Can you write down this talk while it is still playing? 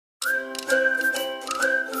Hi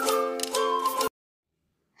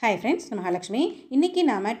friends, I'm Mahalakshmi. இன்னைக்கு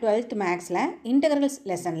நாம 12th Mathsல integrals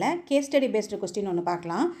lessonல case study based question ஒன்னு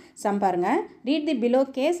பார்க்கலாம். சம் பாருங்க. Read the below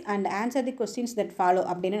case and answer the questions that follow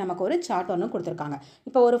அப்படினு நமக்கு ஒரு சார்ட் ஒன்னு கொடுத்திருக்காங்க.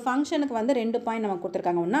 இப்போ ஒரு ஃபங்க்ஷனுக்கு வந்து ரெண்டு பாயிண்ட் நமக்கு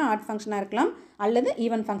கொடுத்திருக்காங்க. ஒண்ணா ஆட் ஃபங்க்ஷனா இருக்கலாம் அல்லது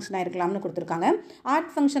ஈவன் ஃபங்க்ஷனா இருக்கலாம்னு கொடுத்திருக்காங்க. ஆட்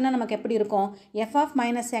ஃபங்க்ஷனா நமக்கு எப்படி இருக்கும்? f of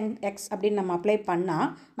minus x அப்படினு நம்ம அப்ளை பண்ணா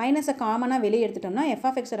மைனஸை காமனா வெளிய எடுத்துட்டோம்னா f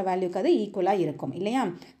of x ஓட வேல்யூக்கு அது ஈக்குவலா இருக்கும் இல்லையா?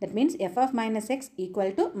 That means f of minus x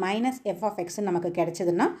equal to minus f of x நமக்கு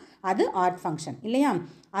கிடைச்சதுன்னா அது ஆட் ஃபங்க்ஷன் இல்லையா?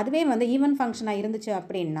 அதுவே வந்து ஈவன் ஃபங்க்ஷனா இருந்துச்சு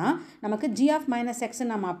அப்படின்னா நமக்கு g of minus x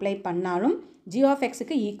நம்ம அப்ளை பண்ணாலும் g of x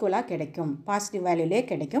க்கு ஈக்குவலா கிடைக்கும். பாசிட்டிவ் வேல்யூலயே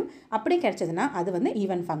கிடைக்கும். அப்படி கிடைச்சதுன்னா அது வந்து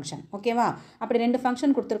ஈவன் ஃபங்க்ஷன். ஓகேவா? அப்படி ரெண்டு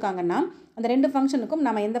ஃபங்க்ஷன் கொடுத்திருக்காங்கன்னா அந்த ரெண்டு ஃபங்க்ஷனுக்கும்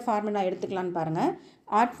நம்ம எந்த ஃபார்முலா எடுத்துக்கலாம்னு பாருங்க.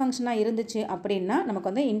 ஆட் ஃபங்க்ஷனா இருந்துச்சு அப்படின்னா நமக்கு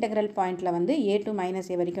வந்து இன்டெக்ரல் பாயிண்ட்ல வந்து a to minus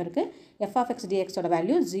a வரைக்கும் இருக்கு. f of x dx ஓட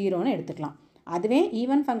வேல்யூ 0 ன்னு எடுத்துக்கலாம். அதுவே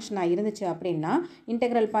ஈவன் ஃபங்க்ஷனாக இருந்துச்சு அப்படின்னா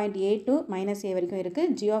integral point a to minus a வரைக்கும்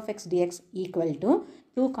இருக்குது. g of x dx equal to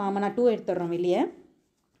 2 காமனாக 2 எடுத்துடுறோம் வெளியே.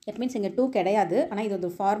 இட் மீன்ஸ் இங்கே 2 கிடையாது. ஆனால் இது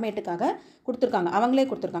ஒரு ஃபார்மேட்டுக்காக கொடுத்துருக்காங்க. அவங்களே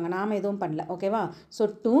கொடுத்துருக்காங்க. நாம் எதுவும் பண்ணல. ஓகேவா? So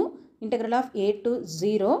 2 integral of a to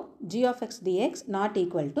 0 g of x dx not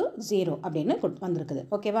equal to 0 அப்படின்னு வந்திருக்குது.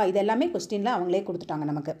 ஓகேவா? இது எல்லாமே கொஸ்டினில் அவங்களே கொடுத்துட்டாங்க.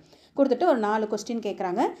 நமக்கு கொடுத்துட்டு ஒரு 4 கொஸ்டின்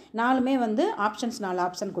கேட்குறாங்க. நாலுமே வந்து ஆப்ஷன்ஸ் 4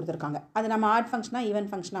 ஆப்ஷன் கொடுத்துருக்காங்க. அது நம்ம ஆட் ஃபங்க்ஷனா ஈவன்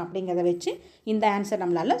ஃபங்க்ஷனா அப்படிங்கிறத வச்சு இந்த ஆன்சர்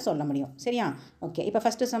நம்மளால் சொல்ல முடியும். சரியா? ஓகே. இப்போ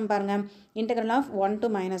ஃபஸ்ட்டு சம் பாருங்கள். integral of 1 to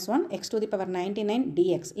minus 1 x to the power 99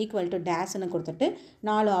 dx equal to dash-னு கொடுத்துட்டு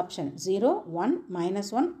 4 ஆப்ஷன் 0 1 minus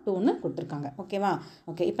 1 2ன்னு கொடுத்துருக்காங்க. ஓகேவா?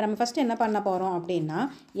 ஓகே. இப்போ நம்ம ஃபஸ்ட்டு என்ன பண்ண போகிறோம் அப்படின்னா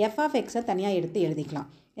f of x தனியாக எடுத்து எழுதிக்கலாம்.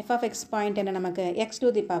 f of x பாயிண்ட் என்ன நமக்கு x to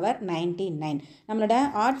the power 99. நம்மளோட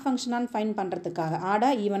ஆட் ஃபங்க்ஷனான்னு ஃபைன் பண்ணுறதுக்காக ஆடா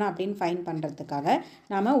ஈவனா அப்படின்னு ஃபைன் பண்ணுறதுக்காக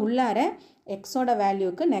நாம் உள்ளார எக்ஸோட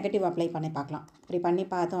வேல்யூக்கு நெகட்டிவ் அப்ளை பண்ணி பார்க்கலாம். இப்படி பண்ணி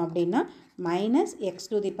பார்த்தோம் அப்படின்னா minus X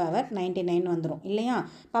to the power 99 வந்துடும் இல்லையா?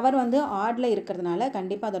 பவர் வந்து ஆடில் இருக்கிறதுனால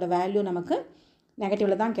கண்டிப்பாக அதோட வேல்யூ நமக்கு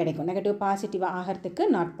நெகட்டிவில் தான் கிடைக்கும். நெகட்டிவ் பாசிட்டிவாக ஆகிறதுக்கு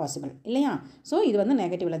நாட் பாசிபிள் இல்லையா? ஸோ இது வந்து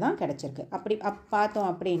நெகட்டிவில் தான் கிடைச்சிருக்கு. அப்படி பார்த்தோம்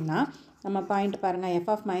அப்படின்னா நம்ம பாயிண்ட் பாருங்கள். f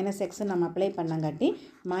of minus x நம்ம apply பண்ணங்காட்டி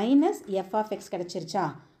minus f of x கிடச்சிருச்சா?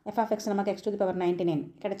 f of x நமக்கு x to the power 99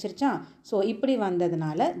 கிடச்சிருச்சா? So இப்படி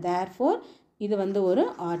வந்ததுனால therefore இது வந்து ஒரு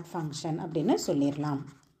ஆட் ஃபங்க்ஷன் அப்படின்னு சொல்லிடலாம்.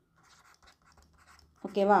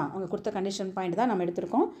 ஓகேவா? அவங்க கொடுத்த கண்டிஷன் பாயிண்ட் தான் நம்ம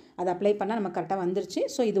எடுத்திருக்கோம். அதை அப்ளை பண்ணால் நமக்கு கரெக்டாக வந்துருச்சு.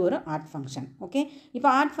 ஸோ இது ஒரு ஆட் ஃபங்க்ஷன். ஓகே. இப்போ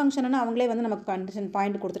ஆட் ஃபங்க்ஷன்னா அவங்களே வந்து நமக்கு கண்டிஷன்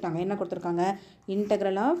பாயிண்ட் கொடுத்துட்டாங்க. என்ன கொடுத்துருக்காங்க?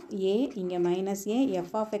 இன்டெக்ரல் ஆஃப் a இங்கே minus a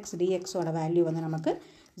f of x dxோட value வந்து நமக்கு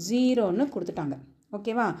 0ன்னு கொடுத்துட்டாங்க.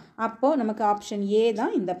 ஓகேவா? அப்போது நமக்கு ஆப்ஷன் a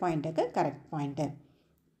தான் இந்த பாயிண்ட்டுக்கு கரெக்ட் பாயிண்ட்டு.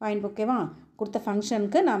 பாயிண்ட் ஓகேவா? கொடுத்த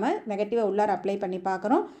ஃபங்க்ஷனுக்கு நாம் நெகட்டிவாக உள்ளார அப்ளை பண்ணி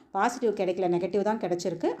பார்க்குறோம். பாசிட்டிவ் கிடைக்கல, நெகட்டிவ் தான்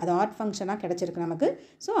கிடச்சிருக்கு. அது ஆட் ஃபங்க்ஷனாக கிடச்சிருக்கு நமக்கு.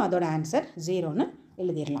 ஸோ அதோட ஆன்சர் 0ன்னு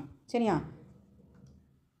எழுதிடலாம். சரியா?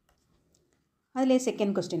 அதிலே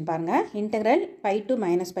செகண்ட் கொஸ்டின் பாருங்கள். Integral by to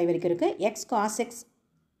minus by வரைக்கும் இருக்குது. எக்ஸ் காஸ் எக்ஸ்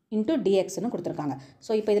இன்ட்டு டிஎக்ஸ்னு கொடுத்துருக்காங்க.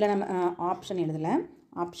 ஸோ இப்போ இதில் நம்ம ஆப்ஷன் எழுதலை.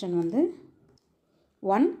 ஆப்ஷன் வந்து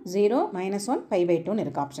 1 0 -1 π/2ன்னு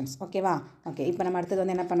இருக்குது ஆப்ஷன்ஸ். ஓகேவா? ஓகே. இப்போ நம்ம அடுத்தது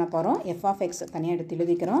வந்து என்ன பண்ண போகிறோம்? f of x தனியாக எடுத்து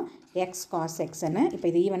எழுதிக்கிறோம். x cos xன்னு. இப்போ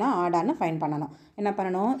இது ஈவனாக ஆடான்னு ஃபைன் பண்ணணும். என்ன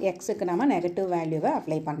பண்ணணும்? எக்ஸுக்கு நம்ம நெகட்டிவ் வேல்யூவை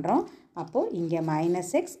அப்ளை பண்ணுறோம். அப்போது இங்கே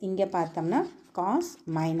மைனஸ் எக்ஸ், இங்கே பார்த்தோம்னா காஸ்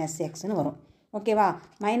மைனஸ் எக்ஸ்னு வரும். ஓகேவா?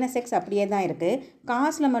 மைனஸ் எக்ஸ் அப்படியே தான் இருக்குது.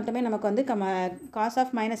 காசில் மட்டுமே நமக்கு வந்து cos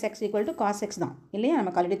of minus X equal to cos X தான் இல்லையா?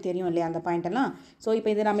 நமக்கு ஆல்ரெடி தெரியும் இல்லையா அந்த பாயிண்டெல்லாம். ஸோ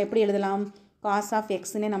இப்போ இது நம்ம எப்படி எழுதலாம்? காஸ் ஆஃப்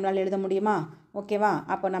எக்ஸ்னே நம்மளால் எழுத முடியுமா? ஓகேவா?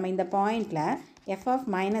 அப்போ நம்ம இந்த பாயிண்டில் f of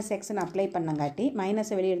minus xன்னு அப்ளை பண்ணங்காட்டி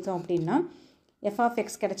மைனஸை வெளியே எடுத்தோம் அப்படின்னா f of x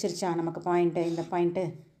கிடச்சிருச்சா நமக்கு பாயிண்ட்டு, இந்த பாயிண்ட்டு.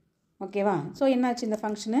 ஓகேவா? ஸோ என்னாச்சு இந்த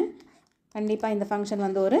ஃபங்க்ஷனு? கண்டிப்பாக இந்த ஃபங்க்ஷன்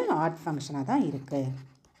வந்து ஒரு ஆட் ஃபங்க்ஷனாக தான் இருக்குது.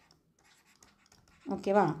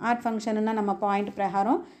 ஓகேவா? ஆட் ஃபங்க்ஷனுன்னா நம்ம பாயிண்ட்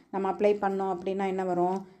பிரகாரம் நம்ம அப்ளை பண்ணோம் அப்படின்னா என்ன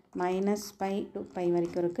வரும்? மைனஸ் பை டு பை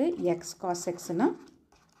வரைக்கும் இருக்குது. X cos எக்ஸ்னா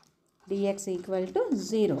dx equal to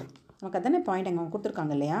 0. நமக்கு அதானே பாயிண்ட் அங்கே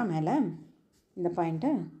கொடுத்துருக்காங்க இல்லையா மேலே இந்த பாயிண்ட்டு?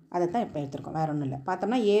 அதை தான் இப்போ எடுத்துருக்கோம். வேறு ஒன்றும் இல்லை.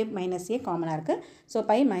 பார்த்தோம்னா a மைனஸ் a காமனாக இருக்குது. So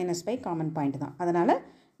by minus by common point தான். அதனால்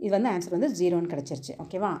இது வந்து ஆன்சர் வந்து 0ன்னு கிடச்சிருச்சு.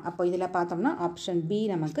 ஓகேவா? அப்போ இதில் பார்த்தோம்னா ஆப்ஷன் b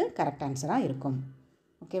நமக்கு கரெக்ட் ஆன்சராக இருக்கும்.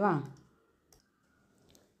 ஓகேவா?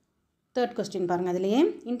 தேர்ட் கொஸ்டின் பாருங்கள். அதுலேயே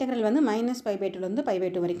இன்டெக்ரல் வந்து மைனஸ் π/2லேருந்து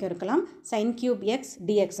π/2 வரைக்கும் இருக்கலாம். sin³ x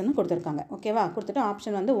dxன்னு கொடுத்துருக்காங்க. ஓகேவா? கொடுத்துட்டு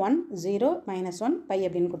ஆப்ஷன் வந்து 1 0 -1 π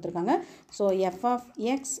அப்படின்னு கொடுத்துருக்காங்க. So f of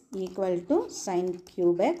x equal to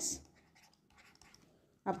sin³x.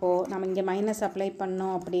 அப்போது நம்ம இங்கே மைனஸ் அப்ளை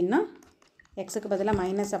பண்ணோம் அப்படின்னா எக்ஸுக்கு பதிலாக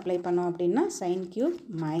மைனஸ் அப்ளை பண்ணோம் அப்படின்னா sin³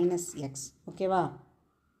 - x. ஓகேவா?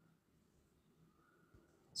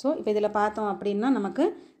 ஸோ இப்போ இதில் பார்த்தோம் அப்படின்னா நமக்கு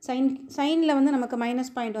சைனில் வந்து நமக்கு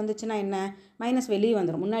மைனஸ் பாயிண்ட் வந்துச்சுன்னா என்ன, மைனஸ் வெளியே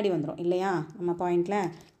வந்துடும், முன்னாடி வந்துடும் இல்லையா நம்ம பாயிண்டில்.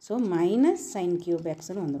 ஸோ மைனஸ்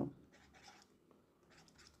sin³xன்னு வந்துடும்.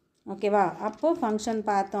 ஓகேவா? அப்போது ஃபங்க்ஷன்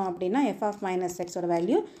பார்த்தோம் அப்படின்னா எஃப் ஆஃப் மைனஸ் எக்ஸோட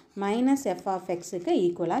வேல்யூ மைனஸ் எஃப் ஆஃப் எக்ஸுக்கு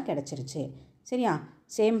ஈக்குவலாக கிடச்சிருச்சு. சரியா?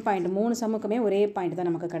 சேம் பாயிண்ட் 3 சம்முக்குமே ஒரே பாயிண்ட் தான்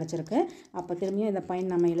நமக்கு கிடச்சிருக்கு. அப்போ திரும்பியும் இந்த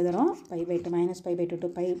பாயிண்ட் நம்ம எழுதுகிறோம். π/2 minus π/2 to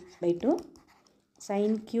π/2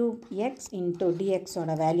 sin³ into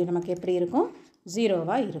dxோட value நமக்கு எப்படி இருக்கும்,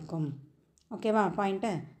 0வாக இருக்கும். ஓகேவா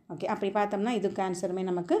பாயிண்ட்டு? ஓகே, அப்படி பார்த்தோம்னா இதுக்கு ஆன்சருமே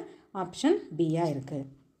நமக்கு ஆப்ஷன் பியாக இருக்குது.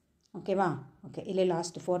 ஓகேவா? ஓகே, இல்லை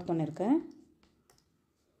லாஸ்ட் ஃபோர்த் ஒன்று இருக்குது.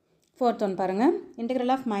 ஃபோர்த் ஒன் பாருங்கள்.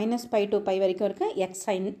 இன்டெக்ரல் ஆஃப் -π to π வரைக்கும் இருக்குது. எக்ஸ்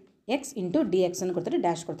sin x இன்ட்டு டிஎக்ஸ்ன்னு கொடுத்துட்டு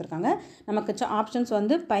டேஷ் கொடுத்துருக்காங்க. நமக்கு ஆப்ஷன்ஸ்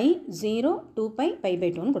வந்து π 0 2π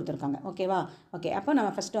π/2ன்னு கொடுத்துருக்காங்க. ஓகேவா? ஓகே, அப்போ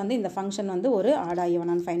நம்ம ஃபஸ்ட்டு வந்து இந்த ஃபங்க்ஷன் வந்து ஒரு ஆடா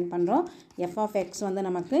ஈவனான்னு ஃபைண்ட் பண்ணுறோம். எஃப் ஆஃப் எக்ஸ் வந்து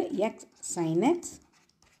நமக்கு X sin x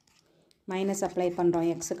minus apply பண்ணுறோம்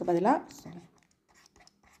எக்ஸுக்கு பதிலாக,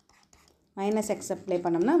 மைனஸ் எக்ஸ் அப்ளை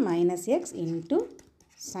பண்ணோம்னா minus X into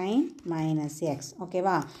sin minus X.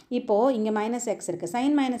 ஓகேவா? இப்போது இங்கே மைனஸ் எக்ஸ் இருக்குது.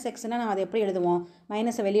 sin மைனஸ் எக்ஸ்னால் நம்ம அதை எப்படி எழுதுவோம்,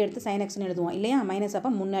 மைனஸை வெளியே எடுத்து sin எக்ஸ்னு எழுதுவோம் இல்லையா. மைனஸ் அப்போ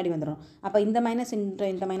முன்னாடி வந்துடும். அப்போ இந்த மைனஸ்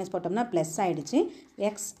இந்த மைனஸ் போட்டோம்னா ப்ளஸ் ஆகிடுச்சு,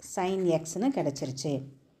 எக்ஸ் sin எக்ஸ்னு கிடச்சிருச்சு.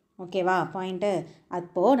 ஓகேவா பாயிண்ட்டு?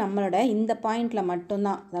 அப்போது நம்மளோட இந்த பாயிண்டில்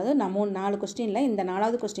மட்டும்தான், அதாவது நம்ம 4 கொஸ்டினில் இந்த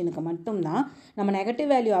 4வது கொஸ்டினுக்கு மட்டும்தான் நம்ம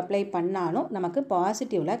நெகட்டிவ் வேல்யூ அப்ளை பண்ணாலும் நமக்கு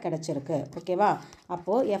பாசிட்டிவில் கிடச்சிருக்கு. ஓகேவா?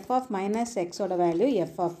 அப்போது எஃப் ஆஃப் மைனஸ் எக்ஸோட value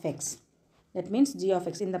F of X, that means g of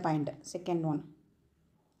x இந்த பாயிண்ட் செகண்ட் ஒன்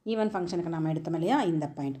ஈவன் ஃபங்க்ஷனுக்கு நம்ம எடுத்தோம் இல்லையா, இந்த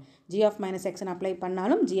point g of minus xன்னு apply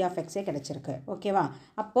பண்ணாலும் g of xே கிடச்சிருக்கு. ஓகேவா?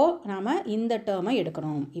 அப்போது நாம் இந்த டேர்மை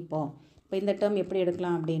எடுக்கணும். இப்போ இந்த டேர்ம் எப்படி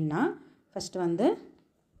எடுக்கலாம் அப்படின்னா, ஃபஸ்ட்டு வந்து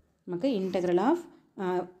நமக்கு இன்டெக்ரல் ஆஃப்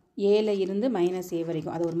ஏல இருந்து மைனஸ் ஏ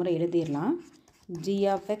வரைக்கும் அது ஒரு முறை எழுதிடலாம். g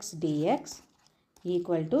of x dx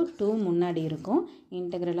equal to 2 முன்னாடி இருக்கும்,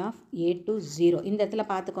 இன்டெக்ரல் ஆஃப் a to 0. இந்த இடத்துல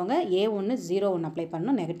பார்த்துக்கோங்க, a1 0 அப்ளை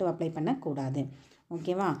பண்ணணும், நெகட்டிவ் அப்ளை பண்ணக்கூடாது.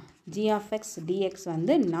 ஓகேவா? g of x dx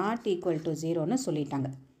வந்து நாட் ஈக்குவல் டு 0ன்னு சொல்லிட்டாங்க.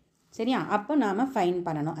 சரியா? அப்போ நாம் ஃபைன்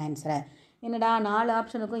பண்ணணும் ஆன்சரை. என்னடா 4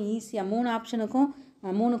 ஆப்ஷனுக்கும் ஈஸியாக 3 ஆப்ஷனுக்கும்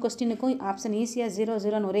 3 கொஸ்டினுக்கும் ஆப்ஷன் ஈஸியாக 0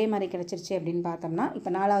 0ன்னு ஒரே மாதிரி கிடச்சிருச்சு அப்படின்னு பார்த்தோம்னா,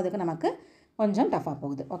 இப்போ 4வதுக்கு நமக்கு கொஞ்சம் டஃபாக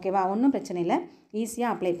போகுது. ஓகேவா? ஒன்றும் பிரச்சனை இல்லை,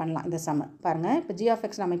 ஈஸியாக அப்ளை பண்ணலாம் இந்த சம்மு. பாருங்கள், இப்போ g of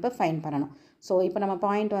x நம்ம இப்போ ஃபைன் பண்ணணும். ஸோ இப்போ நம்ம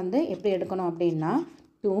பாயிண்ட் வந்து எப்படி எடுக்கணும் அப்படின்னா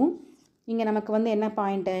 2, இங்கே நமக்கு வந்து என்ன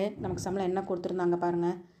பாயிண்ட்டு, நமக்கு சம்மில் என்ன கொடுத்துருந்தாங்க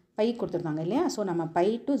பாருங்கள், π கொடுத்துருந்தாங்க இல்லையா. ஸோ நம்ம π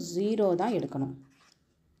to 0 தான் எடுக்கணும்.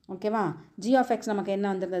 ஓகேவா? g of x நமக்கு என்ன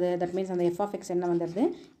வந்துருந்தது, தட் மீன்ஸ் அந்த f of x என்ன வந்துடுது,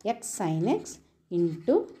 X sin x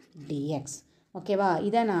into dx. ஓகேவா?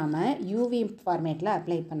 இதை நாம் யூவி ஃபார்மேட்டில்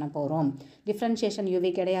அப்ளை பண்ண போகிறோம். டிஃப்ரென்ஷியேஷன்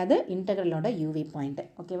யூவி கிடையாது, இன்டெக்ரலோட யூவி பாயிண்ட்டு.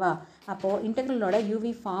 ஓகேவா? அப்போது இன்டெக்ரலோட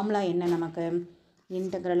யூவி ஃபார்முலா என்ன நமக்கு,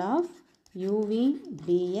 integral of UV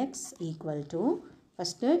dx equal to,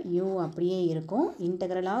 first you அப்படியே இருக்கும்,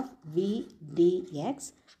 integral of we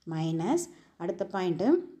dx minus, அடுத்த பாயிண்ட்டு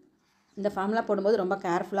இந்த ஃபார்முலா போடும்போது ரொம்ப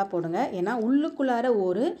கேர்ஃபுல்லாக போடுங்க, ஏன்னா உள்ளுக்குள்ளார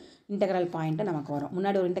ஒரு இன்டெக்ரல் பாயிண்ட்டு நமக்கு வரும்.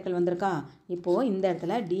 முன்னாடி ஒரு இன்டெக்ரல் வந்திருக்கா, இப்போது இந்த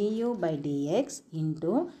இடத்துல du/dx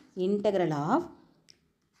into integral of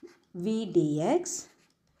we dx,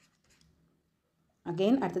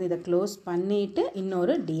 again அடுத்தது இதை க்ளோஸ் பண்ணிவிட்டு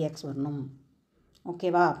இன்னொரு டிஎக்ஸ் வரணும்.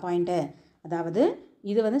 ஓகேவா பாயிண்ட்டு? அதாவது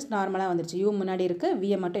இது வந்து நார்மலாக வந்துருச்சு, யூ முன்னாடி இருக்குது,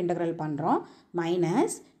 வியை மட்டும் இன்டெக்ரல் பண்ணுறோம்,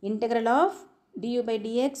 minus integral of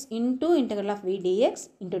du/dx into integral of v dx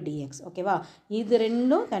into dx. ஓகேவா? இது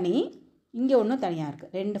ரெண்டும் தனி, இங்கே ஒன்றும் தனியாக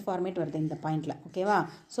இருக்குது, 2 ஃபார்மேட் வருது இந்த பாயிண்டில். ஓகேவா?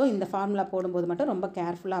 ஸோ இந்த ஃபார்முலா போடும்போது மட்டும் ரொம்ப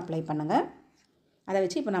கேர்ஃபுல்லாக அப்ளை பண்ணுங்கள். அதை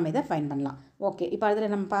வச்சு இப்போ நம்ம இதை ஃபைன் பண்ணலாம். ஓகே, இப்போ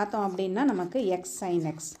அதில் நம்ம பார்த்தோம் அப்படின்னா நமக்கு எக்ஸ் sin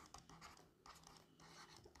x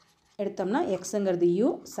எடுத்தோம்னா எக்ஸுங்கிறது u,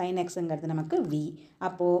 sin xங்கிறது நமக்கு v.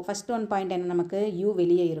 அப்போது ஃபஸ்ட் ஒன் பாயிண்ட் என்ன, நமக்கு u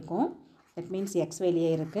வெளியே இருக்கும், தட் மீன்ஸ் எக்ஸ்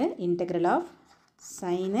வெளியே இருக்குது, integral of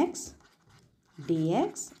sin x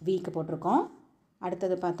dx விக்கு போட்டிருக்கோம்.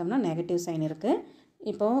 அடுத்தது பார்த்தோம்னா நெகட்டிவ் சைன் இருக்குது,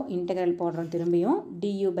 இப்போது இன்டெக்ரல் போடுறோம் திரும்பியும்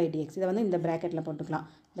du/dx, இதை வந்து இந்த ப்ராக்கெட்டில் போட்டுக்கலாம்,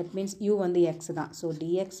 தட் மீன்ஸ் u வந்து எக்ஸ் தான். ஸோ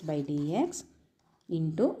dx/dx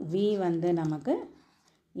இன்ட்டு v வந்து நமக்கு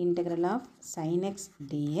integral of sin x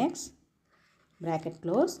dx bracket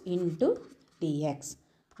close into dx.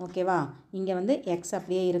 ஓகேவா? இங்கே வந்து x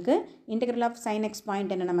அப்படியே இருக்குது, integral of sin x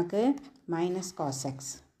point என்ன நமக்கு, மைனஸ் காஸ் x.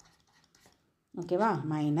 ஓகேவா?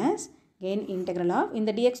 மைனஸ் again இன்டெக்ரல் ஆஃப் இந்த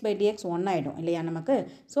dx/dx 1 ஆகிடும் இல்லையா நமக்கு.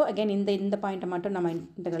 ஸோ அகெயின் இந்த பாயிண்ட்டை மட்டும் நம்ம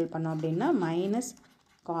இன்டெக்ரல் பண்ணோம் அப்படின்னா minus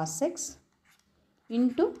cos x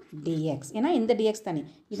into dx, ஏன்னா இந்த dx தனி,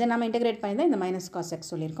 இதை நம்ம இன்டெகிரேட் பண்ணி தான் இந்த மைனஸ் காஸ்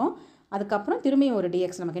x சொல்லியிருக்கோம். அதுக்கப்புறம் திரும்பியும் ஒரு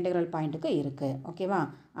dx நமக்கு இன்டெக்ரல் பாயிண்ட்டுக்கு இருக்குது. ஓகேவா?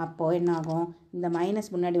 அப்போது என்ன ஆகும், இந்த மைனஸ்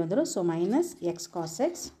முன்னாடி வந்துடும், so minus X cos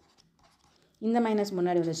x, இந்த மைனஸ்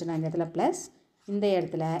முன்னாடி வந்துச்சுன்னா இந்த இடத்துல ப்ளஸ் இந்த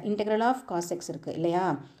இடத்துல இன்டெக்ரல் ஆஃப் cos x இருக்குது இல்லையா?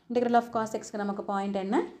 இன்டெக்ரல் ஆஃப் cos xக்கு நமக்கு பாயிண்ட்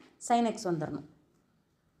என்ன? sin x வந்துடணும்.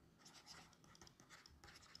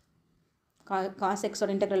 cos x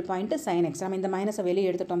ஓட இன்டெக்ரல் பாயிண்ட் sin x. நம்ம இந்த மைனஸை வெளியே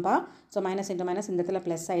எடுத்துட்டோம்ப்பா. ஸோ மைனஸ் இன்ட்டு மைனஸ் இந்த இடத்துல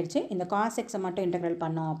ப்ளஸ் ஆகிடுச்சு. இந்த cos x மட்டும் இன்டெக்ரல்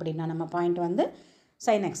பண்ணோம் அப்படின்னா நம்ம பாயிண்ட் வந்து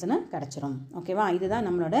sin xன்னு கிடச்சிரும். ஓகேவா? இதுதான்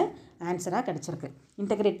நம்மளோட ஆன்சராக கிடச்சிருக்கு.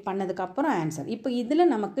 இன்டெகிரேட் பண்ணதுக்கப்புறம் ஆன்சர். இப்போ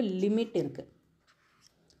இதில் நமக்கு லிமிட் இருக்குது.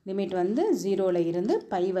 லிமிட் வந்து 0ல் இருந்து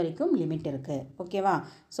பை வரைக்கும் லிமிட் இருக்குது. ஓகேவா?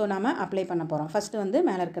 ஸோ நம்ம அப்ளை பண்ண போகிறோம். ஃபஸ்ட்டு வந்து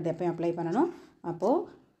மேலே இருக்கிறது எப்பயும் அப்ளை பண்ணணும். அப்போது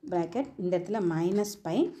ப்ராக்கெட் இந்த இடத்துல மைனஸ்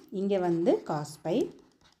பை, இங்கே வந்து காஸ் பை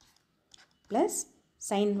ப்ளஸ்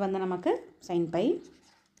சைன் வந்து நமக்கு சைன் பை,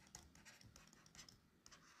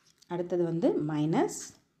 அடுத்தது வந்து மைனஸ்,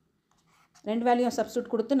 ரெண்டு வேல்யூயும்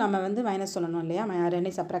சப்ஸ்டியூட் கொடுத்து நம்ம வந்து மைனஸ் சொல்லணும் இல்லையா?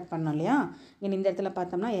 ரெண்டையும் சப்ராக்ட் பண்ணணும் இல்லையா? இங்கே இந்த இடத்துல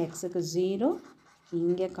பார்த்தோம்னா எக்ஸுக்கு 0,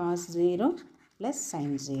 இங்கே காஸ் 0 ப்ளஸ்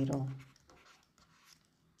சைன் 0.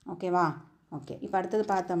 ஓகேவா? ஓகே. இப்போ அடுத்தது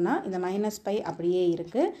பார்த்தோம்னா இந்த மைனஸ் பை அப்படியே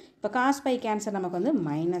இருக்குது. இப்போ காஸ் பை கேன்சர் நமக்கு வந்து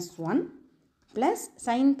 -1 ப்ளஸ்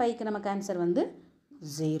சைன் பைக்கு நமக்கு ஆன்சர் வந்து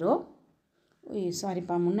 0.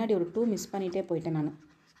 சாரிப்பா, முன்னாடி ஒரு 2 மிஸ் பண்ணிகிட்டே போயிட்டேன் நான்.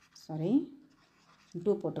 சாரி,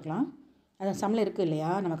 2 போட்டுக்கலாம். அது சம்மில் இருக்குது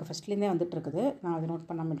இல்லையா? நமக்கு ஃபஸ்ட்லேருந்தே வந்துட்டுருக்குது. நான் அதை நோட்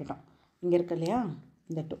பண்ணாமல் விட்டுட்டோம். இங்கே இருக்குது இல்லையா?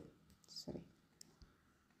 இந்த 2. சரி,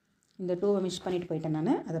 இந்த 2வை மிஸ் பண்ணிட்டு போயிட்டேன்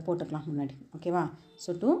நான். அதை போட்டுக்கலாம் முன்னாடி. ஓகேவா? ஸோ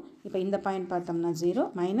 2. இப்போ இந்த பாயிண்ட் பார்த்தோம்னா 0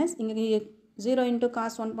 மைனஸ் இங்கே 0 இன்ட்டு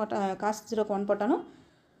காஸ் 1 போட்டால் காஸ் 0க்கு 1 போட்டாலும்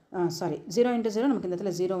சாரி 0 இன்ட்டு 0 நமக்கு இந்த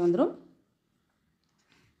இடத்துல 0 வந்துடும்.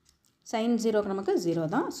 சைன் 0க்கு நமக்கு 0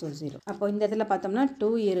 தான். ஸோ 0. அப்போ இந்த இடத்துல பார்த்தோம்னா 2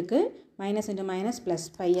 இருக்குது. Minus into minus plus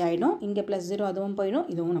pi ஆகிடும். இங்கே ப்ளஸ் 0 அதுவும் போயிடும்,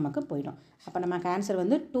 இதுவும் நமக்கு போயிடும். அப்போ நமக்கு ஆன்சர்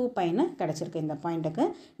வந்து 2 பைன்னு கிடச்சிருக்கு இந்த பாயிண்ட்டுக்கு.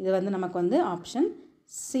 இது வந்து நமக்கு வந்து ஆப்ஷன்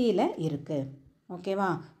சியில் இருக்குது. ஓகேவா?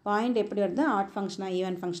 பாயிண்ட் எப்படி வருது, ஆட் ஃபங்க்ஷனாக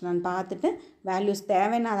ஈவன் ஃபங்க்ஷனான்னு பார்த்துட்டு வேல்யூஸ்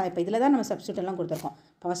தேவைன்னா அதை இப்போ இதில் தான் நம்ம சப்ஸ்டியூட் எல்லாம் கொடுத்துருக்கோம்.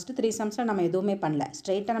 ஃபஸ்ட்டு 3 சம்ஸில் நம்ம எதுவுமே பண்ணல.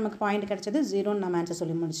 ஸ்ட்ரெயிட்டாக நமக்கு பாயிண்ட் கிடச்சது 0ன்னு நம்ம ஆன்சர்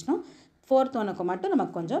சொல்லி முடிச்சிட்டோம். 4th ஒனுக்கு மட்டும்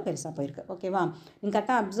நமக்கு கொஞ்சம் பெருசாக போயிருக்கு. ஓகேவா? நீங்கள்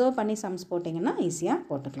கரெக்டாக அப்சர்வ் பண்ணி சம்ஸ் போட்டிங்கன்னா ஈஸியாக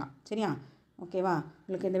போட்டுக்கலாம். சரியா? ஓகேவா?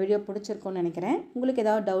 உங்களுக்கு இந்த வீடியோ பிடிச்சிருக்குன்னு நினைக்கிறேன். உங்களுக்கு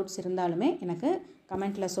ஏதாவது டவுட்ஸ் இருந்தாலுமே எனக்கு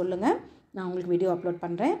கமெண்ட்டில் சொல்லுங்கள். நான் உங்களுக்கு வீடியோ அப்லோட்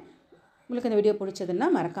பண்ணுறேன். உங்களுக்கு இந்த வீடியோ பிடிச்சதுன்னா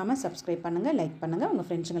மறக்காமல் சப்ஸ்கிரைப் பண்ணுங்கள், லைக் பண்ணுங்கள், உங்கள்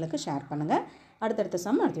ஃப்ரெண்ட்ஸுங்களுக்கு ஷேர் பண்ணுங்கள். அடுத்தடுத்த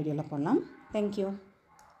சம் அடுத்த வீடியோவில் போடலாம். தேங்க்யூ.